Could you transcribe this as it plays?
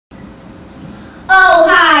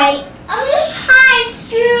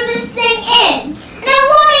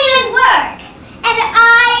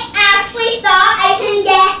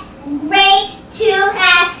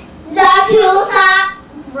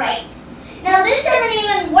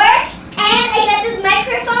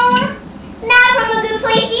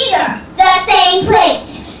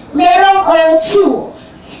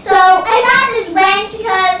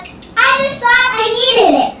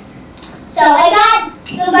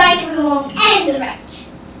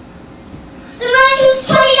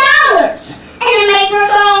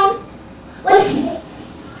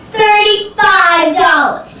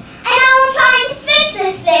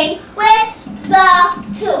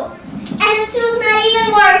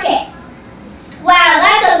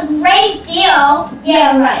still,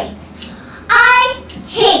 yeah, right. I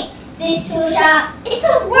hate this tool shop. It's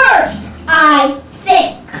the worst, I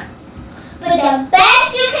think. But the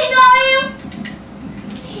best you can go to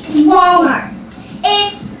is Walmart.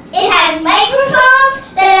 It has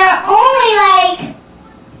microphones that are only like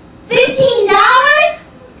 $15.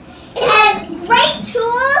 It has great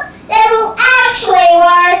tools that will actually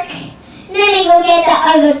work. Let me go get the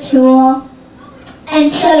other tool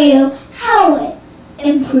and show you how it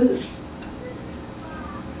improves.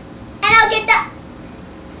 And I'll get that.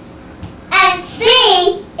 And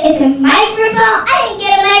see, it's a microphone. I didn't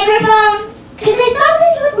get a microphone because I thought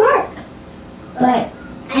this would work. But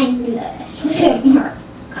I knew that this was going to work,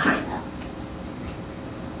 kind of.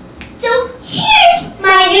 So here's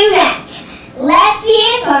my new Mac. Let's see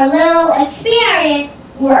if our little experiment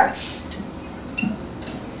works.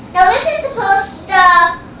 Now this is supposed to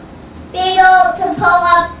be able to pull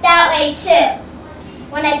up that way too.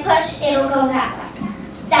 When I push, it'll go that way.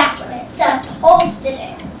 That's what it's supposed to do.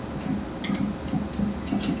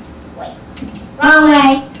 Wait, wrong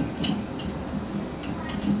way.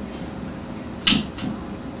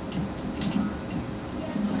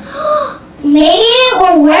 Maybe it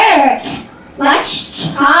will work. Let's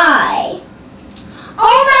try.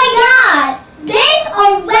 Oh my God! This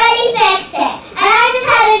already fixed it. And I just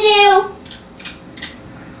had to do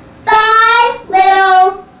 5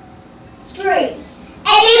 little screws.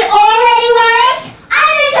 And it already works. I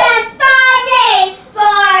just had 5 days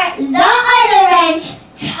for the other wrench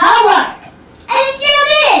to work. And it still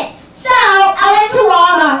did. So I went to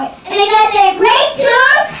Walmart and I got their great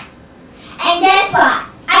tools. And guess what?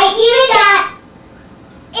 I even got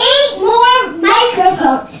 8 more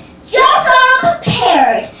microphones. Just so I'm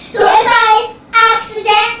prepared. So if I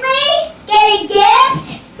accidentally get a gift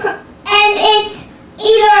and it's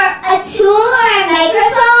either a tool or a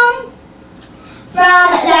microphone from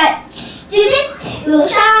that stupid tool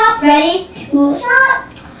shop, Ready Tool Shop,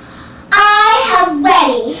 I have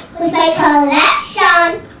ready with my collection